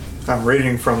I'm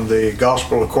reading from the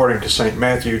Gospel according to St.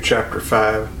 Matthew chapter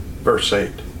 5, verse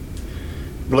 8.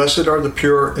 Blessed are the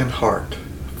pure in heart,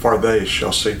 for they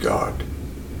shall see God.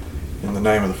 In the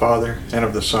name of the Father, and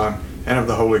of the Son, and of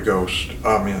the Holy Ghost.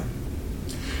 Amen.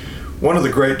 One of the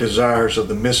great desires of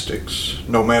the mystics,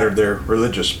 no matter their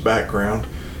religious background,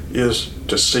 is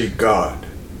to see God.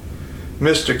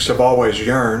 Mystics have always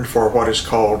yearned for what is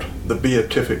called the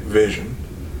beatific vision.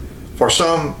 For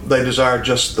some, they desire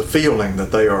just the feeling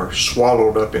that they are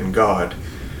swallowed up in God,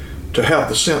 to have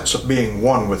the sense of being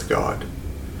one with God.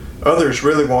 Others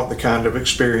really want the kind of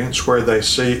experience where they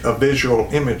see a visual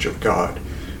image of God,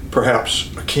 perhaps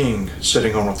a king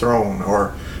sitting on a throne,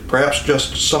 or perhaps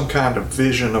just some kind of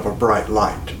vision of a bright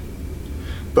light.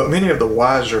 But many of the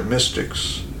wiser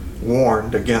mystics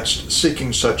warned against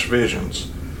seeking such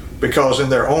visions, because in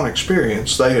their own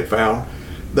experience they had found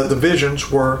that the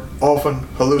visions were often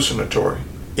hallucinatory,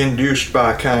 induced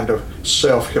by a kind of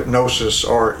self-hypnosis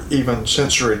or even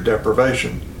sensory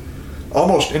deprivation.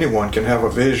 Almost anyone can have a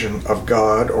vision of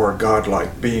God or a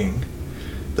godlike being.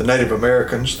 The Native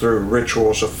Americans, through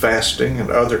rituals of fasting and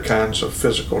other kinds of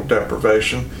physical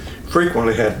deprivation,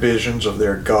 frequently had visions of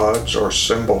their gods or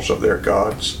symbols of their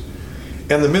gods.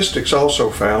 And the mystics also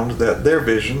found that their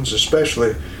visions,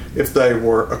 especially if they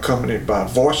were accompanied by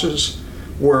voices,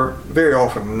 were very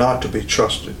often not to be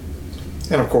trusted.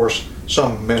 And of course,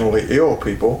 some mentally ill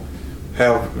people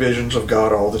have visions of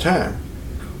God all the time.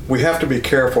 We have to be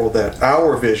careful that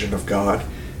our vision of God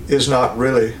is not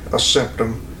really a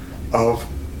symptom of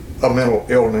a mental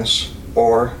illness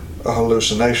or a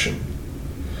hallucination.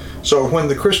 So when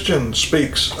the Christian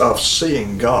speaks of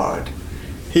seeing God,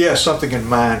 he has something in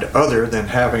mind other than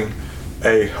having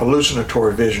a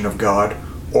hallucinatory vision of God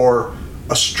or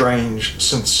a strange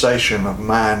sensation of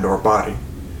mind or body.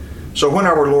 So when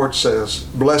our Lord says,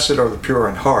 "Blessed are the pure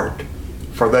in heart,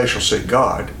 for they shall see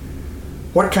God,"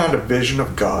 what kind of vision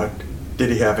of God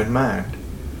did he have in mind?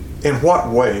 In what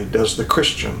way does the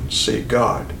Christian see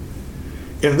God?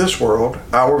 In this world,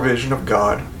 our vision of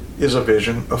God is a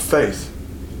vision of faith,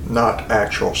 not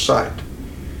actual sight.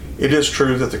 It is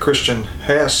true that the Christian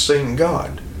has seen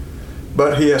God,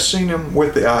 but he has seen him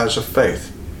with the eyes of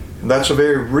faith. And that's a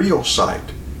very real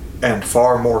sight, and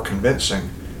far more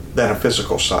convincing than a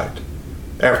physical sight.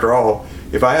 After all,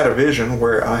 if I had a vision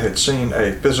where I had seen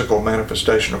a physical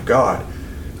manifestation of God,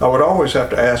 I would always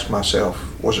have to ask myself,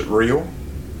 was it real?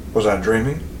 Was I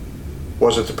dreaming?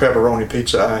 Was it the pepperoni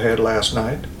pizza I had last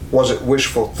night? Was it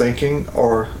wishful thinking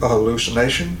or a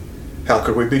hallucination? How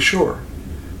could we be sure?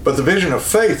 But the vision of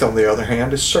faith, on the other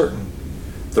hand, is certain.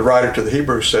 The writer to the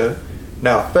Hebrews said,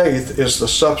 "Now faith is the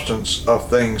substance of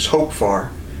things hoped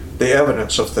for, the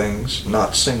evidence of things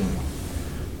not seen."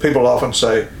 People often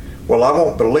say, "Well, I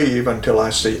won't believe until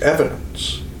I see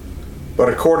evidence." But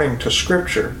according to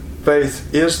Scripture, faith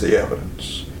is the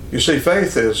evidence. You see,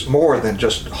 faith is more than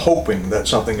just hoping that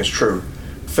something is true.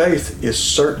 Faith is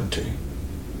certainty.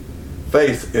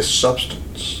 Faith is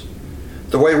substance.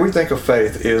 The way we think of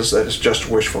faith is that it's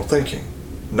just wishful thinking.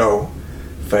 No,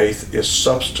 faith is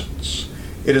substance.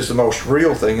 It is the most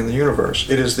real thing in the universe.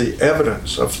 It is the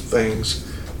evidence of things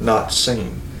not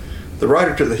seen. The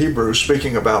writer to the Hebrews,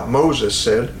 speaking about Moses,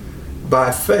 said, "By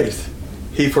faith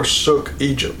he forsook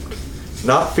Egypt,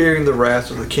 not fearing the wrath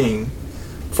of the king,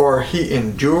 for he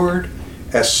endured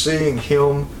as seeing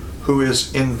him who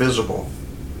is invisible."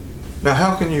 Now,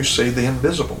 how can you see the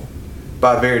invisible?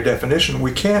 By very definition,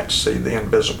 we can't see the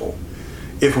invisible.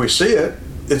 If we see it,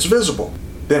 it's visible.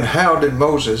 Then how did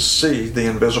Moses see the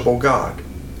invisible God?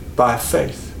 By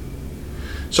faith.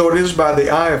 So it is by the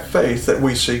eye of faith that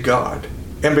we see God.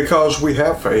 And because we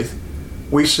have faith,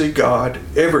 we see God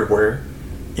everywhere,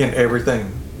 in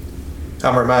everything.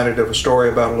 I'm reminded of a story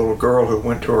about a little girl who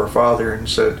went to her father and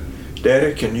said,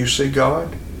 "Daddy, can you see God?"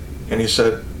 And he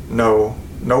said, "No,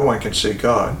 no one can see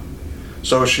God."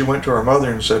 So she went to her mother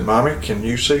and said, "Mommy, can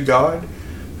you see God?"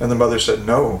 And the mother said,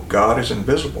 "No, God is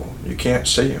invisible. You can't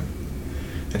see him."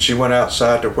 And she went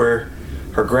outside to where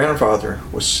her grandfather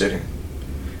was sitting.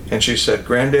 And she said,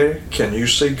 "Granddaddy, can you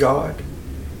see God?"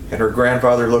 And her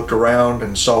grandfather looked around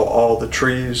and saw all the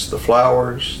trees, the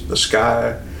flowers, the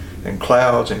sky, and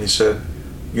clouds, and he said,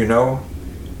 "You know,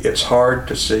 it's hard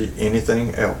to see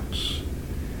anything else."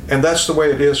 And that's the way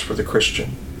it is for the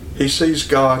Christian. He sees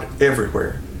God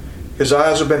everywhere. His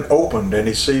eyes have been opened and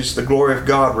he sees the glory of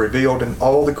God revealed in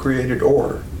all the created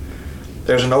order.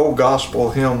 There's an old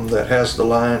gospel hymn that has the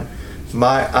line,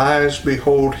 "My eyes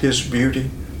behold his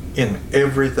beauty in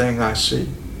everything I see."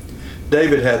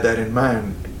 David had that in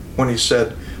mind when he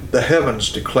said, "The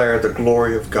heavens declare the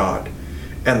glory of God,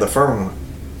 and the firmament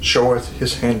showeth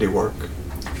his handiwork."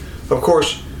 Of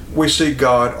course, we see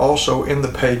God also in the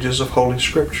pages of Holy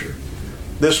Scripture.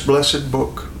 This blessed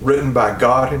book, written by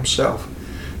God Himself,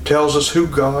 tells us who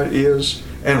God is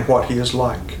and what He is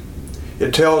like.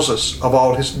 It tells us of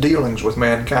all His dealings with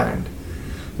mankind.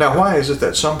 Now, why is it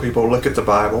that some people look at the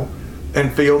Bible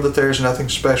and feel that there is nothing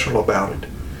special about it?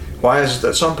 Why is it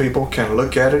that some people can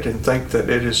look at it and think that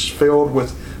it is filled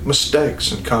with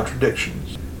mistakes and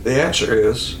contradictions? The answer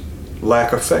is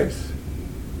lack of faith.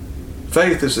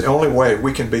 Faith is the only way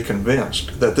we can be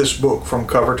convinced that this book from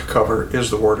cover to cover is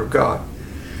the Word of God.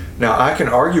 Now, I can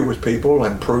argue with people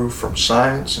and prove from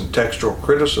science and textual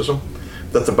criticism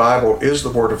that the Bible is the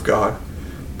Word of God,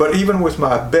 but even with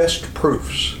my best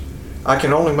proofs, I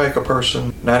can only make a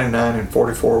person 99 and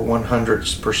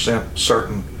 44/100%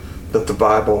 certain that the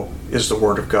Bible is the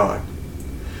Word of God.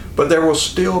 But there will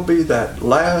still be that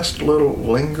last little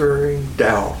lingering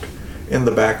doubt in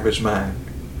the back of his mind.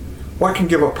 What can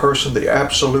give a person the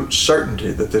absolute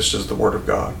certainty that this is the Word of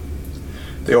God?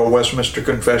 The Old Westminster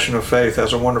Confession of Faith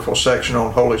has a wonderful section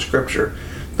on Holy Scripture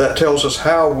that tells us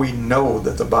how we know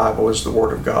that the Bible is the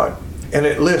Word of God. And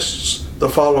it lists the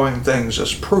following things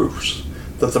as proofs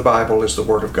that the Bible is the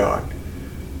Word of God: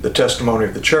 the testimony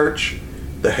of the church,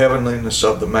 the heavenliness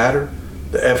of the matter,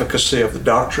 the efficacy of the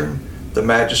doctrine, the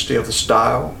majesty of the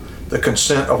style, the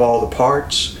consent of all the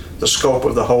parts, the scope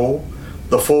of the whole,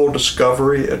 the full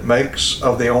discovery it makes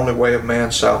of the only way of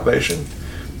man's salvation,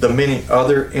 the many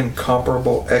other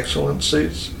incomparable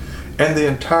excellencies, and the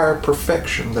entire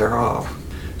perfection thereof.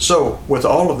 So, with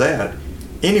all of that,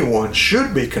 anyone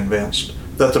should be convinced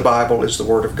that the Bible is the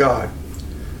Word of God.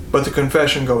 But the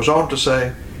confession goes on to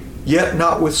say, yet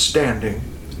notwithstanding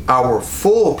our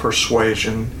full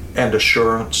persuasion and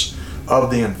assurance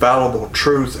of the infallible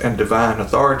truth and divine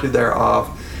authority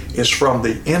thereof is from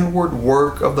the inward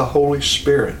work of the Holy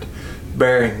Spirit,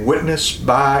 bearing witness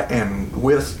by and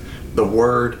with the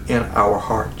Word in our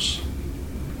hearts.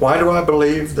 Why do I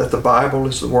believe that the Bible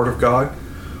is the Word of God?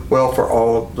 Well, for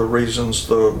all the reasons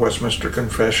the Westminster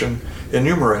Confession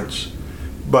enumerates.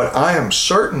 But I am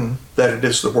certain that it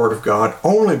is the Word of God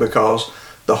only because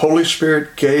the Holy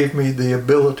Spirit gave me the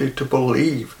ability to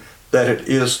believe that it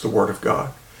is the Word of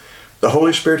God. The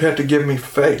Holy Spirit had to give me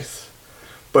faith.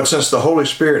 But since the Holy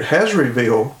Spirit has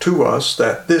revealed to us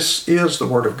that this is the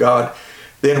Word of God,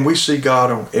 then we see God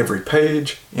on every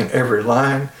page, in every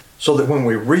line, so that when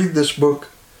we read this book,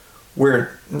 we're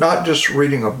not just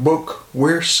reading a book,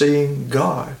 we're seeing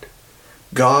God.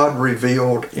 God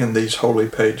revealed in these holy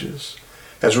pages.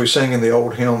 As we sing in the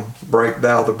old hymn, Break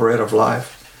Thou the Bread of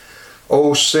Life,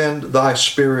 O send Thy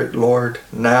Spirit, Lord,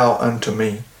 now unto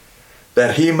me,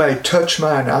 that He may touch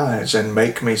mine eyes and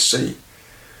make me see.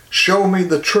 Show me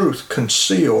the truth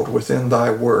concealed within Thy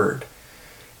word,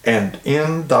 and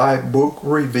in Thy book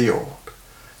revealed,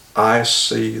 I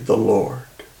see the Lord.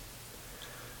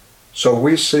 So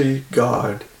we see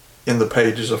God in the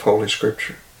pages of Holy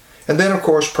Scripture. And then, of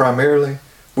course, primarily,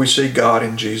 we see God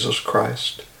in Jesus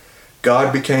Christ.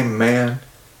 God became man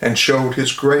and showed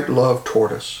His great love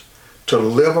toward us, to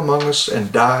live among us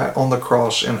and die on the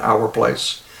cross in our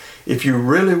place. If you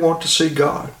really want to see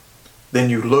God, then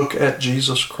you look at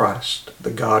Jesus Christ,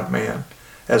 the God-man,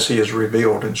 as He is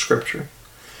revealed in Scripture.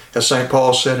 As St.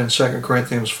 Paul said in 2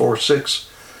 Corinthians 4:6,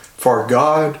 For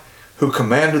God, who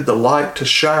commanded the light to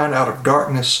shine out of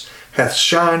darkness, hath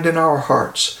shined in our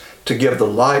hearts to give the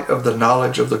light of the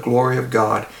knowledge of the glory of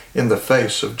God in the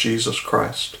face of Jesus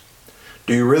Christ.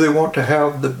 Do you really want to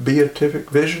have the beatific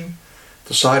vision,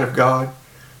 the sight of God?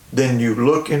 Then you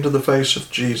look into the face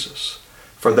of Jesus,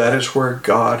 for that is where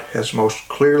God has most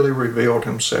clearly revealed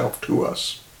Himself to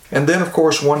us. And then, of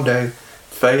course, one day,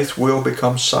 faith will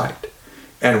become sight,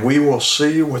 and we will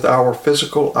see with our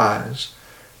physical eyes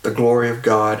the glory of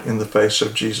God in the face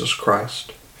of Jesus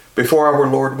Christ. Before our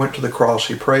Lord went to the cross,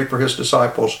 He prayed for His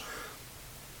disciples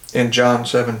in John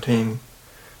 17,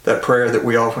 that prayer that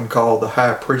we often call the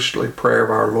high priestly prayer of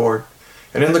our Lord.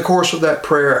 And in the course of that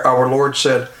prayer, our Lord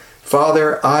said,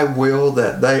 Father, I will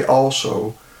that they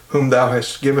also, whom Thou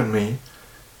hast given me,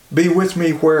 be with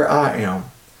me where I am,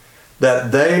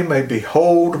 that they may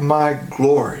behold my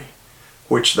glory,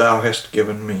 which Thou hast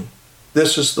given me.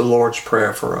 This is the Lord's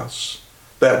prayer for us,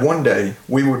 that one day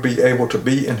we would be able to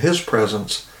be in His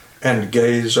presence and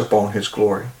gaze upon His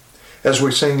glory. As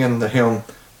we sing in the hymn,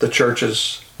 The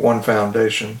Church's One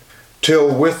Foundation,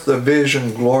 till with the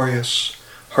vision glorious,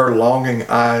 her longing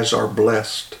eyes are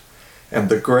blessed, and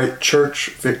the great church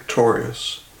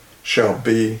victorious shall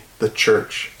be the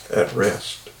church at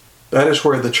rest. That is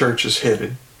where the church is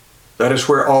headed. That is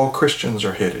where all Christians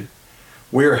are headed.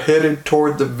 We are headed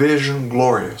toward the vision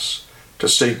glorious, to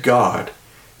see God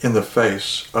in the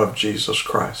face of Jesus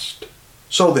Christ.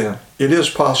 So then, it is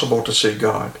possible to see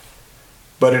God,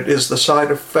 but it is the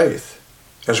sight of faith.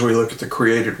 As we look at the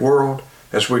created world,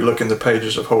 as we look in the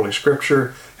pages of Holy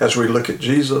Scripture, as we look at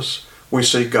Jesus, we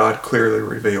see God clearly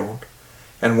revealed.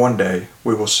 And one day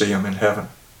we will see Him in heaven.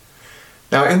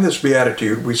 Now in this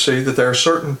beatitude we see that there are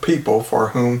certain people for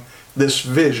whom this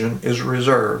vision is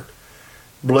reserved.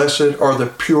 Blessed are the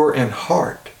pure in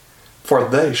heart, for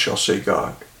they shall see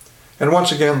God. And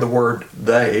once again the word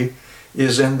they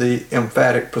is in the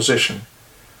emphatic position.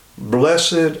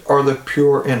 Blessed are the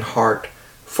pure in heart,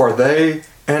 for they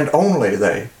and only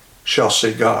they shall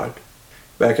see God.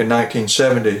 Back in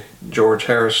 1970, George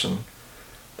Harrison,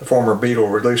 the former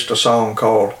Beatle, released a song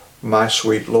called My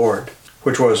Sweet Lord,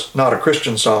 which was not a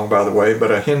Christian song, by the way,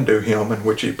 but a Hindu hymn in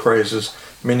which he praises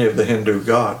many of the Hindu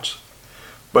gods.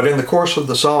 But in the course of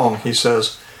the song, he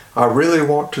says, I really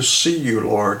want to see you,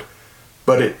 Lord,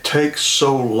 but it takes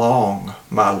so long,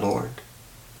 my Lord.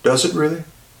 Does it really?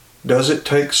 Does it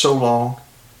take so long?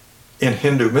 In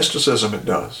Hindu mysticism it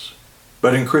does,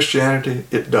 but in Christianity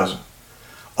it doesn't.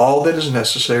 All that is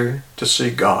necessary to see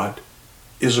God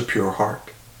is a pure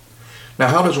heart. Now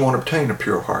how does one obtain a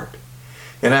pure heart?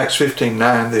 In Acts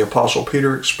 15:9, the Apostle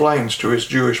Peter explains to his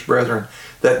Jewish brethren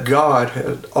that God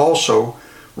had also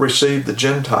received the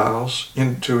Gentiles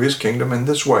into his kingdom in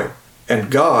this way.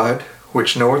 And God,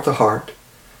 which knoweth the heart,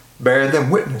 bare them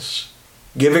witness,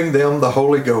 giving them the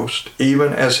Holy Ghost,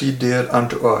 even as he did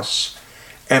unto us,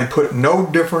 and put no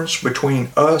difference between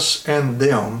us and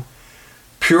them,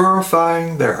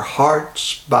 purifying their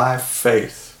hearts by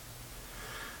faith.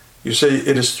 You see,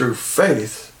 it is through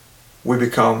faith we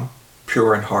become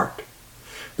pure in heart.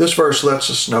 This verse lets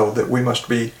us know that we must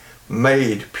be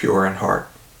made pure in heart,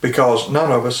 because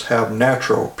none of us have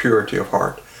natural purity of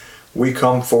heart. We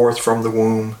come forth from the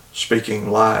womb speaking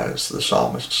lies, the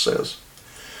psalmist says.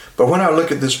 But when I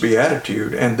look at this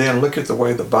beatitude and then look at the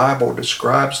way the Bible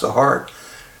describes the heart,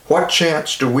 what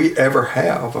chance do we ever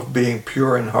have of being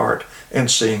pure in heart and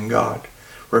seeing God?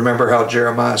 Remember how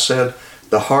Jeremiah said,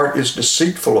 the heart is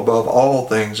deceitful above all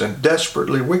things and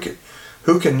desperately wicked.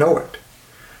 Who can know it?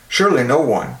 Surely no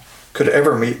one could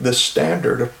ever meet this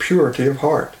standard of purity of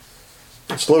heart.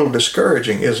 It's a little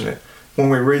discouraging, isn't it, when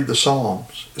we read the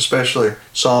Psalms, especially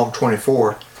Psalm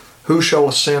 24. Who shall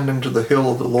ascend into the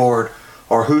hill of the Lord,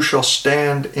 or who shall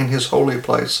stand in his holy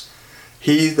place?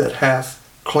 He that hath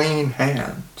clean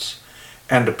hands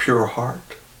and a pure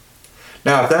heart.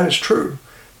 Now, if that is true,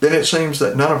 then it seems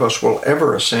that none of us will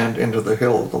ever ascend into the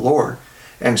hill of the Lord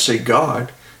and see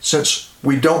God, since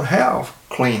we don't have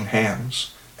clean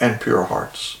hands and pure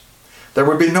hearts. There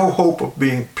would be no hope of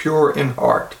being pure in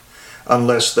heart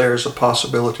unless there's a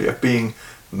possibility of being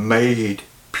made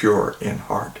pure in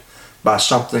heart by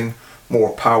something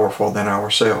more powerful than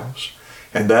ourselves.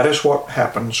 And that is what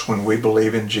happens when we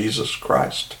believe in Jesus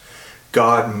Christ.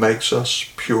 God makes us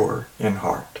pure in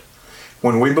heart.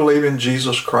 When we believe in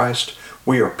Jesus Christ,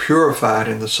 we are purified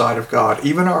in the sight of God,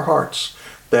 even our hearts,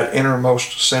 that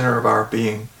innermost center of our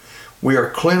being. We are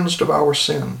cleansed of our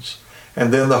sins,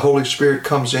 and then the Holy Spirit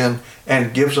comes in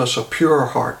and gives us a pure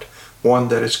heart, one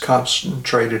that is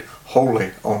concentrated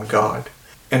wholly on God.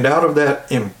 And out of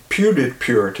that imputed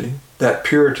purity, that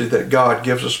purity that God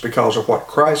gives us because of what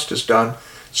Christ has done,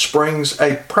 springs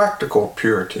a practical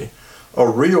purity, a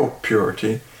real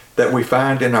purity that we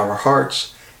find in our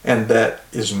hearts and that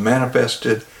is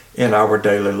manifested in our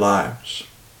daily lives.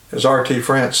 As R.T.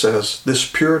 France says, this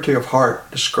purity of heart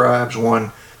describes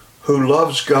one who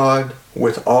loves God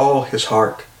with all his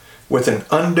heart, with an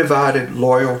undivided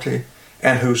loyalty,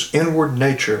 and whose inward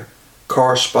nature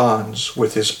corresponds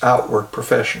with his outward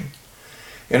profession.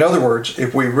 In other words,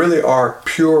 if we really are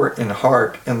pure in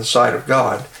heart in the sight of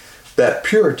God, that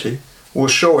purity will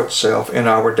show itself in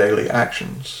our daily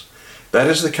actions. That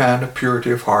is the kind of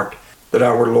purity of heart that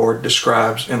our Lord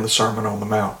describes in the Sermon on the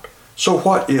Mount. So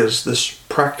what is this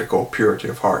practical purity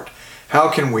of heart? How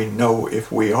can we know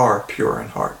if we are pure in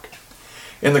heart?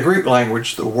 In the Greek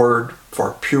language, the word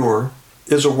for pure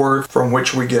is a word from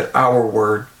which we get our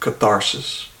word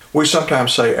catharsis. We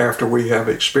sometimes say after we have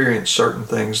experienced certain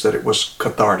things that it was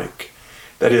cathartic.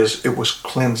 That is, it was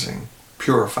cleansing,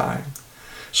 purifying.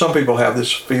 Some people have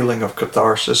this feeling of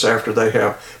catharsis after they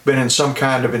have been in some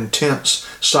kind of intense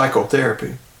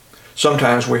psychotherapy.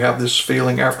 Sometimes we have this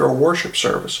feeling after a worship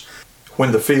service,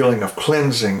 when the feeling of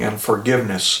cleansing and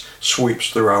forgiveness sweeps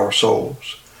through our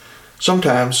souls.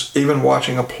 Sometimes even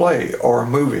watching a play or a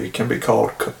movie can be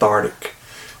called cathartic,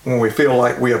 when we feel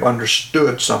like we have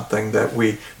understood something that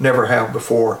we never have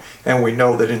before, and we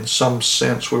know that in some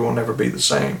sense we will never be the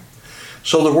same.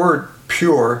 So the word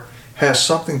pure has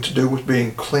something to do with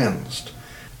being cleansed,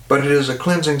 but it is a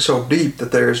cleansing so deep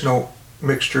that there is no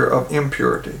mixture of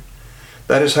impurity.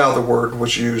 That is how the word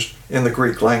was used in the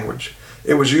Greek language.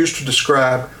 It was used to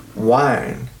describe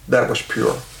wine that was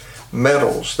pure,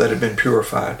 metals that had been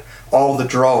purified. All the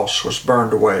dross was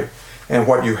burned away, and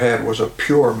what you had was a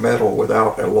pure metal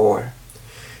without alloy.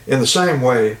 In the same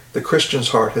way, the Christian's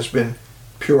heart has been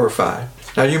purified.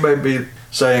 Now you may be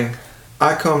saying,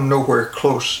 I come nowhere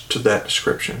close to that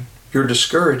description. You're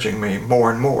discouraging me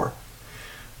more and more.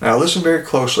 Now listen very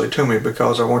closely to me,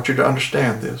 because I want you to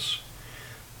understand this.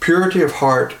 Purity of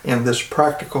heart in this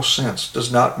practical sense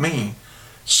does not mean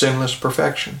sinless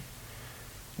perfection.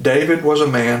 David was a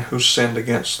man who sinned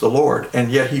against the Lord,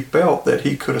 and yet he felt that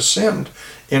he could ascend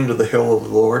into the hill of the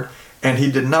Lord, and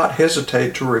he did not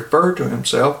hesitate to refer to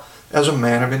himself as a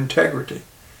man of integrity.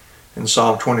 In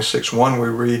Psalm 26:1 we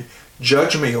read,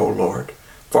 Judge me, O Lord,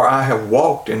 for I have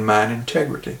walked in mine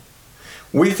integrity.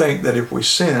 We think that if we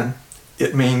sin,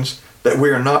 it means that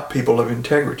we are not people of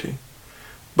integrity.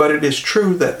 But it is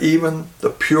true that even the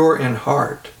pure in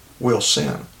heart will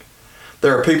sin.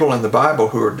 There are people in the Bible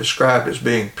who are described as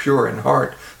being pure in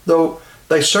heart, though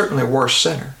they certainly were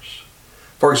sinners.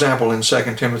 For example, in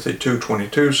 2 Timothy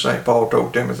 2:22, St. Paul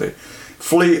told Timothy,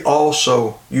 Flee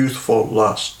also youthful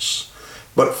lusts,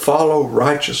 but follow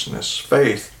righteousness,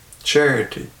 faith,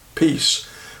 charity, peace,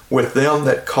 with them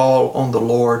that call on the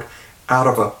Lord out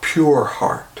of a pure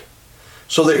heart.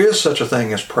 So there is such a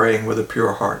thing as praying with a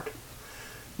pure heart.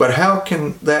 But how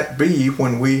can that be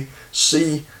when we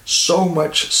see so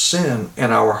much sin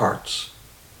in our hearts?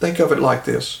 Think of it like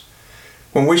this.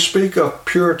 When we speak of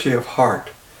purity of heart,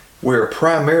 we are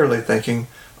primarily thinking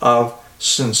of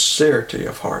sincerity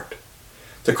of heart.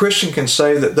 The Christian can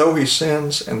say that though he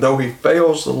sins and though he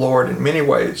fails the Lord in many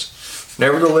ways,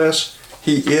 nevertheless,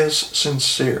 he is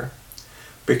sincere,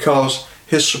 because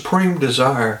his supreme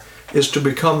desire is to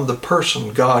become the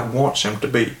person God wants him to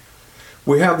be.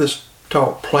 We have this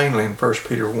taught plainly in 1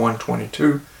 Peter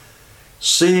 1:22,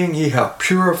 Seeing ye have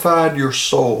purified your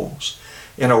souls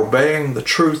in obeying the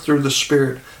truth through the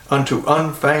Spirit unto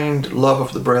unfeigned love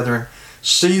of the brethren,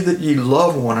 see that ye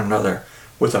love one another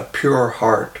with a pure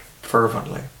heart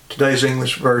fervently. Today's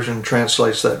English version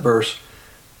translates that verse,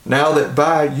 Now that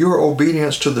by your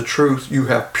obedience to the truth you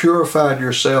have purified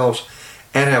yourselves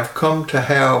and have come to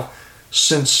have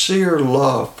sincere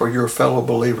love for your fellow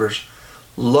believers,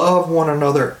 love one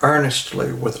another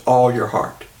earnestly with all your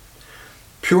heart.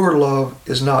 Pure love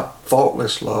is not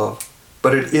faultless love,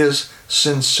 but it is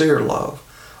sincere love,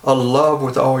 a love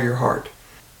with all your heart.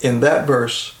 In that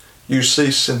verse, you see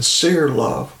sincere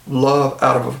love, love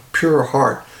out of a pure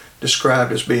heart,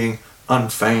 described as being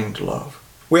unfeigned love.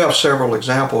 We have several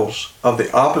examples of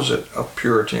the opposite of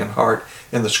purity in heart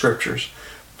in the Scriptures.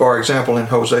 For example, in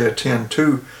Hosea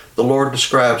 10:2, the Lord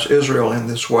describes Israel in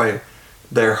this way,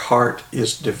 Their heart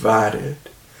is divided.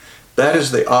 That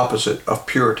is the opposite of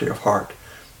purity of heart.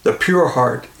 The pure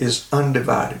heart is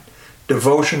undivided.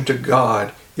 Devotion to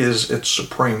God is its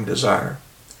supreme desire.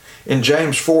 In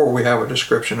James 4, we have a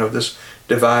description of this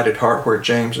divided heart where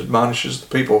James admonishes the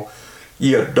people,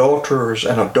 Ye adulterers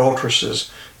and adulteresses,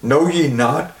 know ye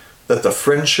not that the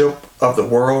friendship of the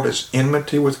world is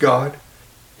enmity with God?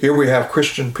 Here we have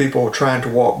Christian people trying to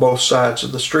walk both sides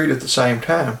of the street at the same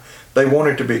time. They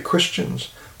wanted to be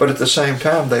Christians, but at the same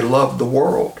time they loved the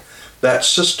world, that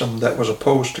system that was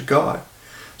opposed to God.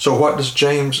 So what does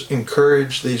James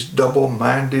encourage these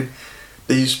double-minded,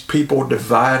 these people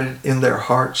divided in their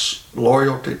hearts'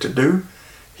 loyalty to do?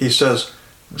 He says,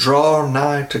 Draw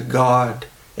nigh to God,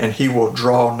 and he will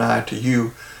draw nigh to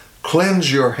you.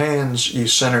 Cleanse your hands, ye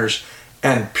sinners,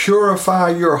 and purify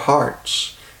your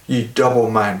hearts, ye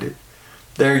double-minded.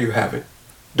 There you have it.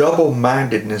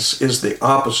 Double-mindedness is the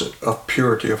opposite of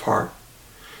purity of heart.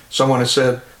 Someone has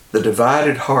said, the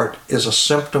divided heart is a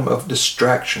symptom of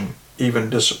distraction, even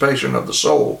dissipation of the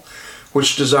soul,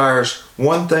 which desires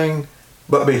one thing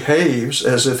but behaves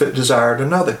as if it desired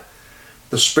another.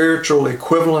 The spiritual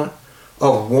equivalent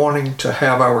of wanting to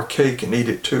have our cake and eat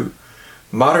it too.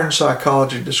 Modern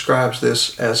psychology describes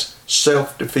this as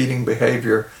self-defeating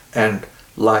behavior and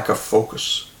lack of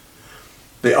focus.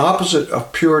 The opposite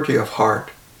of purity of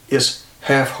heart is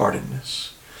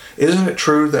half-heartedness. Isn't it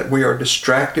true that we are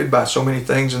distracted by so many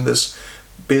things in this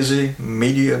busy,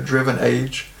 media-driven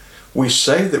age? We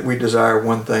say that we desire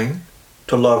one thing,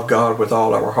 to love God with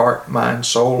all our heart, mind,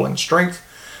 soul, and strength,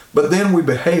 but then we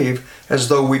behave as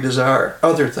though we desire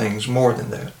other things more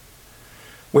than that.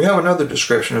 We have another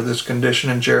description of this condition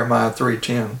in Jeremiah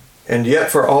 3:10. And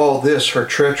yet for all this her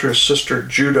treacherous sister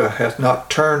Judah hath not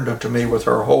turned unto me with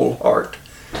her whole heart,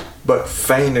 but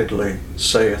feignedly,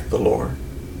 saith the Lord.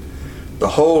 The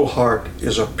whole heart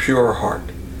is a pure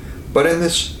heart, but in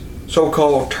this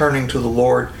so-called turning to the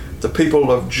Lord, the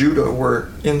people of Judah were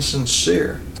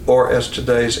insincere, or as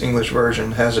today's English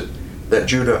version has it, that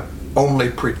Judah only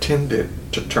pretended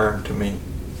to turn to me.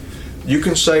 You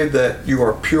can say that you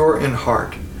are pure in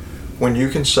heart when you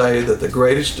can say that the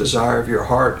greatest desire of your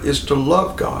heart is to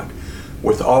love God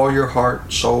with all your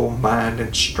heart, soul, mind,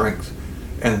 and strength,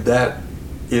 and that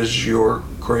is your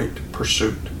great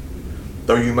pursuit.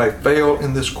 Though you may fail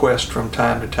in this quest from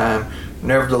time to time,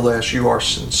 nevertheless you are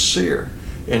sincere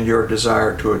in your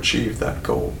desire to achieve that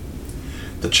goal.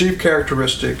 The chief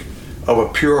characteristic of a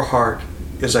pure heart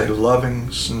is a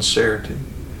loving sincerity.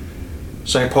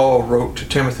 St. Paul wrote to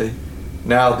Timothy,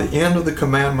 "Now the end of the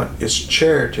commandment is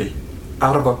charity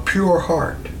out of a pure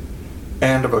heart,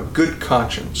 and of a good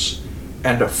conscience,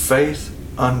 and of faith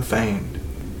unfeigned."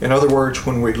 In other words,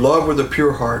 when we love with a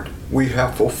pure heart, we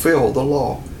have fulfilled the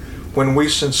law. When we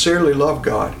sincerely love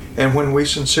God, and when we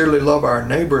sincerely love our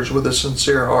neighbors with a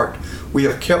sincere heart, we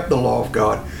have kept the law of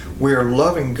God. We are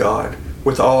loving God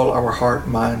with all our heart,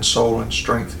 mind, soul, and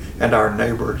strength, and our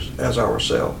neighbors as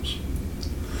ourselves.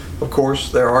 Of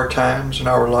course, there are times in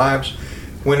our lives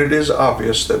when it is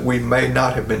obvious that we may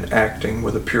not have been acting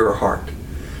with a pure heart.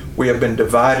 We have been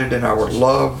divided in our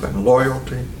love and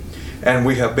loyalty, and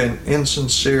we have been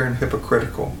insincere and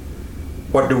hypocritical.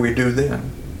 What do we do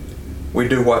then? We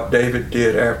do what David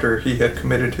did after he had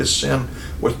committed his sin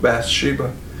with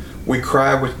Bathsheba. We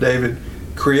cry with David,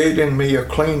 "Create in me a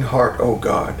clean heart, O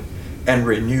God, and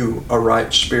renew a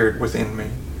right spirit within me.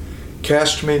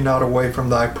 Cast me not away from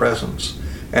thy presence,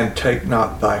 and take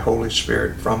not thy Holy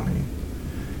Spirit from me."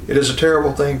 It is a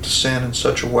terrible thing to sin in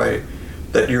such a way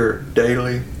that your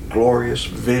daily glorious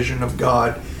vision of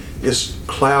God is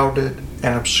clouded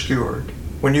and obscured.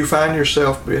 When you find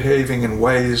yourself behaving in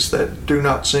ways that do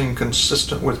not seem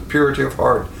consistent with purity of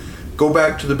heart, go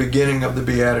back to the beginning of the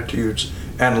Beatitudes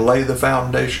and lay the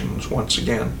foundations once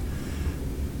again.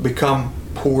 Become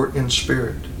poor in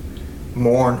spirit.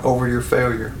 Mourn over your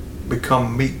failure.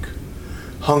 Become meek.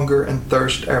 Hunger and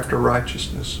thirst after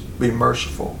righteousness. Be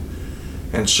merciful.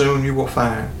 And soon you will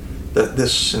find that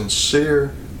this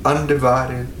sincere,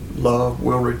 undivided love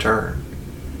will return.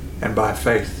 And by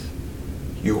faith,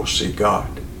 you will see God.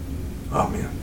 Amen.